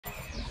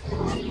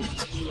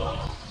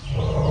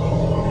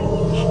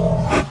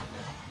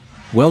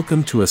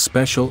Welcome to a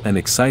special and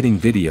exciting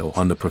video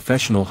on the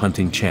Professional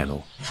Hunting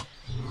channel.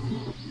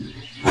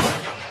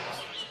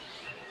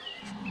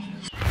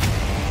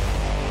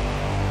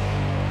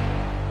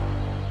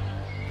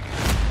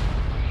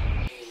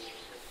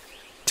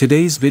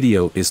 Today's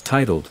video is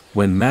titled,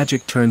 When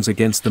Magic Turns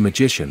Against the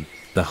Magician,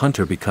 the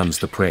Hunter Becomes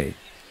the Prey.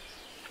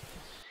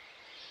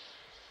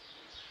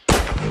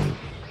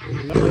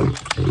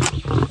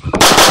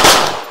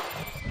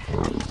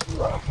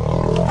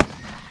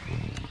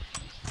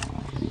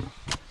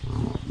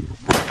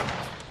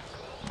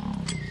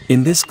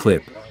 In this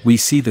clip, we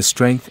see the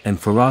strength and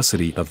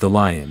ferocity of the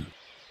lion.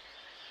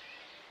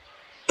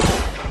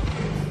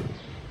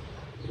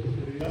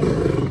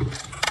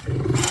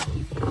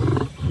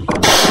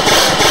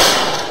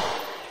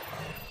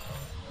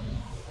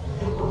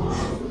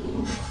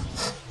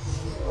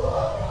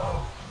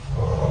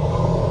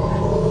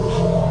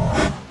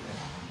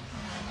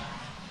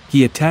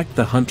 He attacked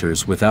the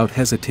hunters without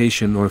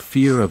hesitation or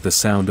fear of the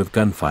sound of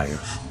gunfire.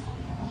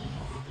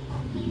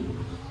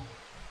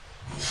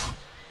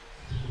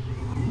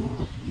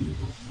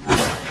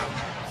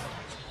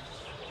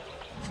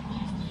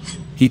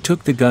 He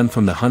took the gun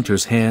from the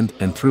hunter's hand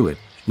and threw it,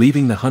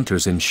 leaving the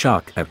hunters in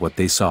shock at what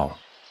they saw.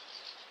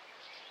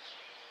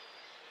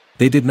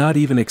 They did not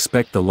even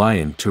expect the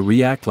lion to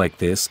react like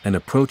this and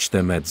approach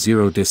them at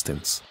zero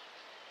distance.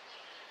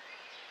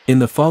 In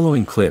the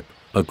following clip,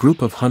 a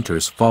group of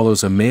hunters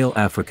follows a male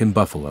African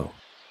buffalo.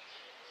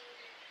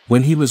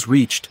 When he was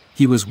reached,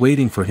 he was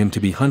waiting for him to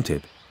be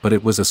hunted, but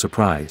it was a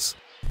surprise.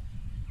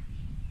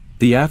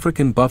 The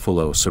African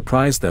buffalo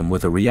surprised them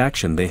with a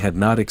reaction they had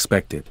not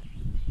expected.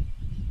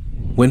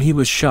 When he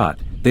was shot,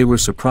 they were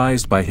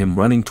surprised by him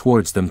running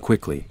towards them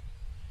quickly.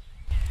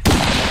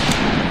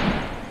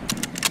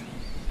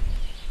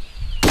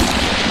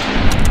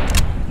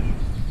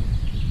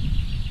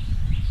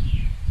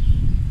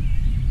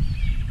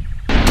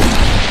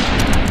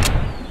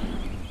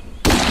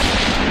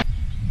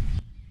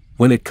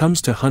 When it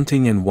comes to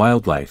hunting and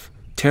wildlife,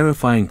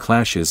 terrifying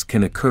clashes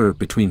can occur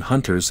between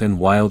hunters and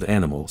wild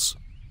animals.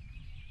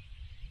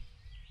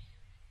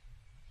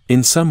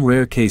 In some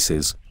rare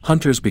cases,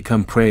 hunters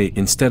become prey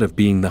instead of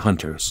being the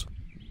hunters.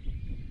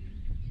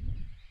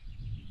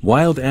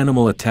 Wild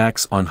animal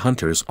attacks on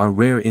hunters are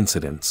rare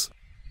incidents.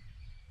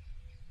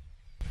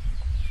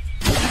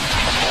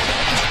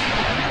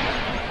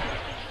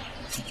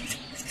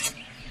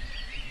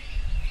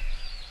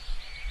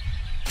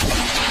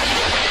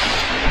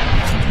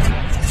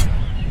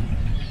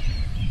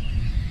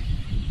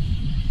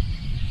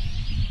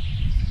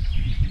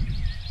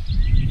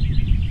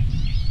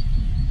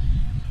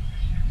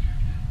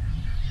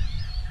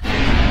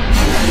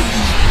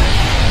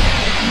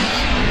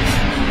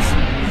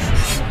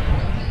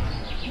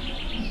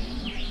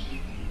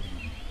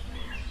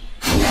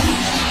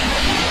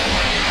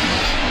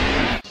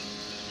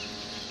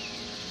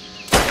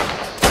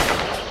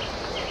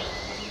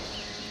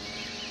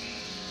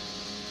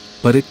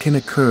 But it can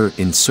occur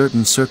in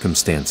certain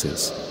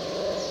circumstances.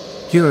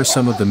 Here are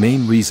some of the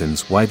main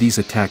reasons why these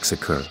attacks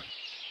occur.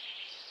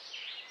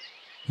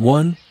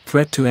 1.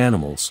 Threat to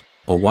animals.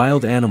 A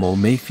wild animal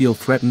may feel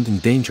threatened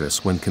and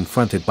dangerous when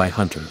confronted by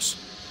hunters.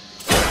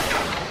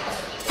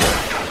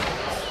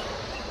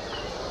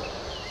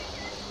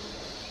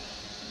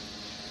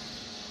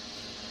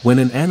 When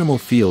an animal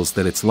feels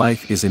that its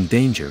life is in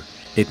danger,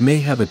 it may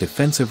have a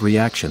defensive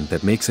reaction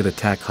that makes it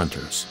attack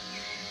hunters.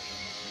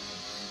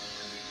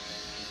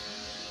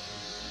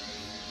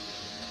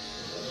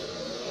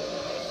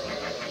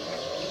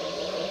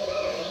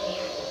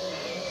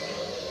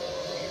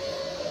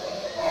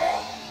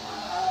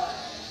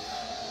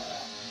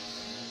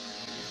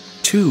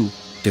 2.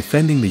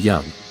 Defending the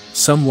young.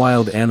 Some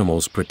wild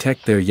animals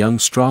protect their young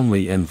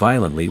strongly and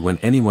violently when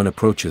anyone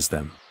approaches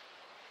them,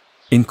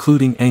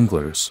 including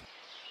anglers.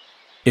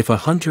 If a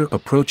hunter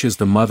approaches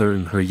the mother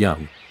and her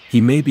young,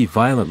 he may be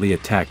violently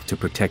attacked to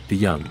protect the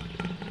young.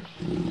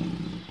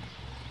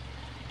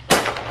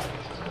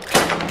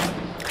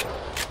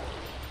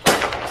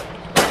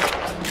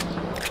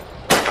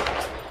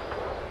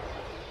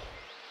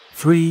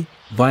 3.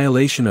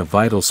 Violation of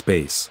vital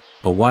space.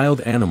 A wild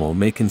animal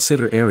may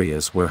consider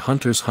areas where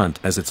hunters hunt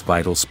as its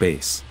vital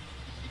space.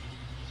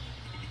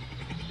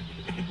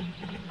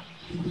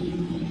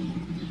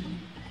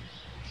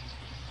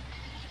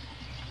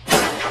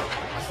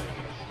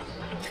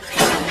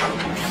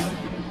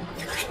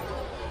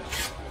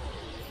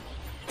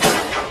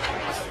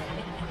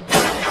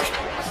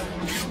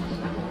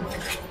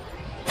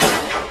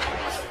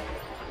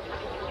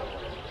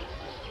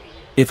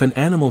 If an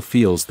animal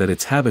feels that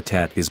its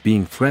habitat is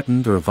being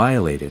threatened or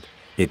violated,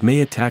 it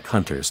may attack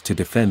hunters to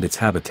defend its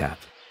habitat.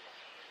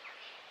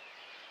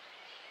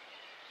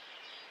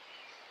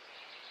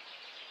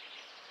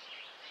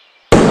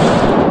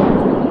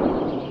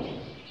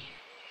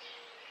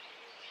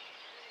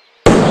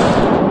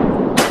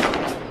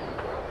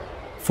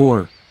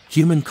 (4)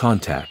 Human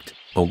contact.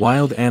 A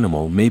wild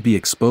animal may be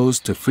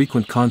exposed to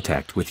frequent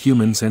contact with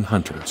humans and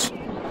hunters.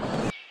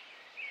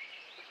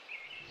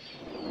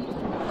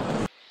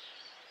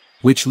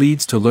 which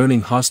leads to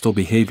learning hostile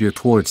behavior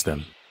towards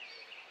them.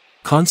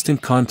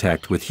 Constant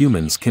contact with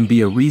humans can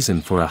be a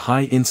reason for a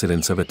high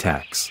incidence of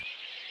attacks.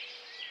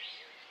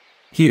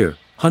 Here,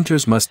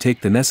 hunters must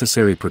take the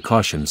necessary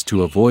precautions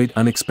to avoid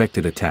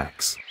unexpected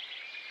attacks.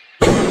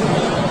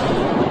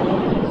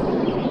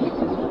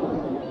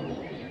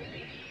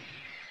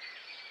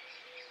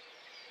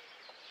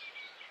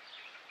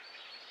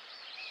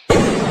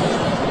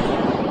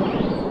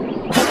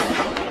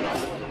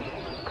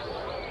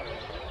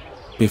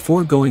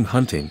 Before going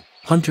hunting,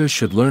 hunters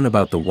should learn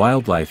about the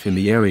wildlife in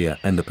the area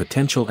and the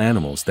potential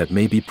animals that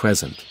may be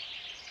present.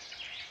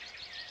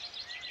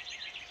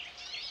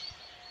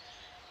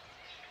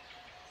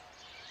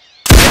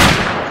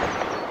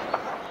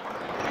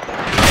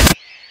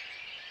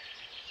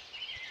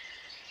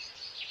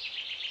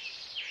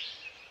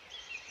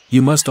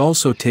 You must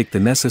also take the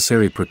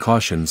necessary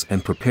precautions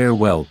and prepare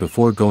well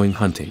before going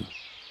hunting.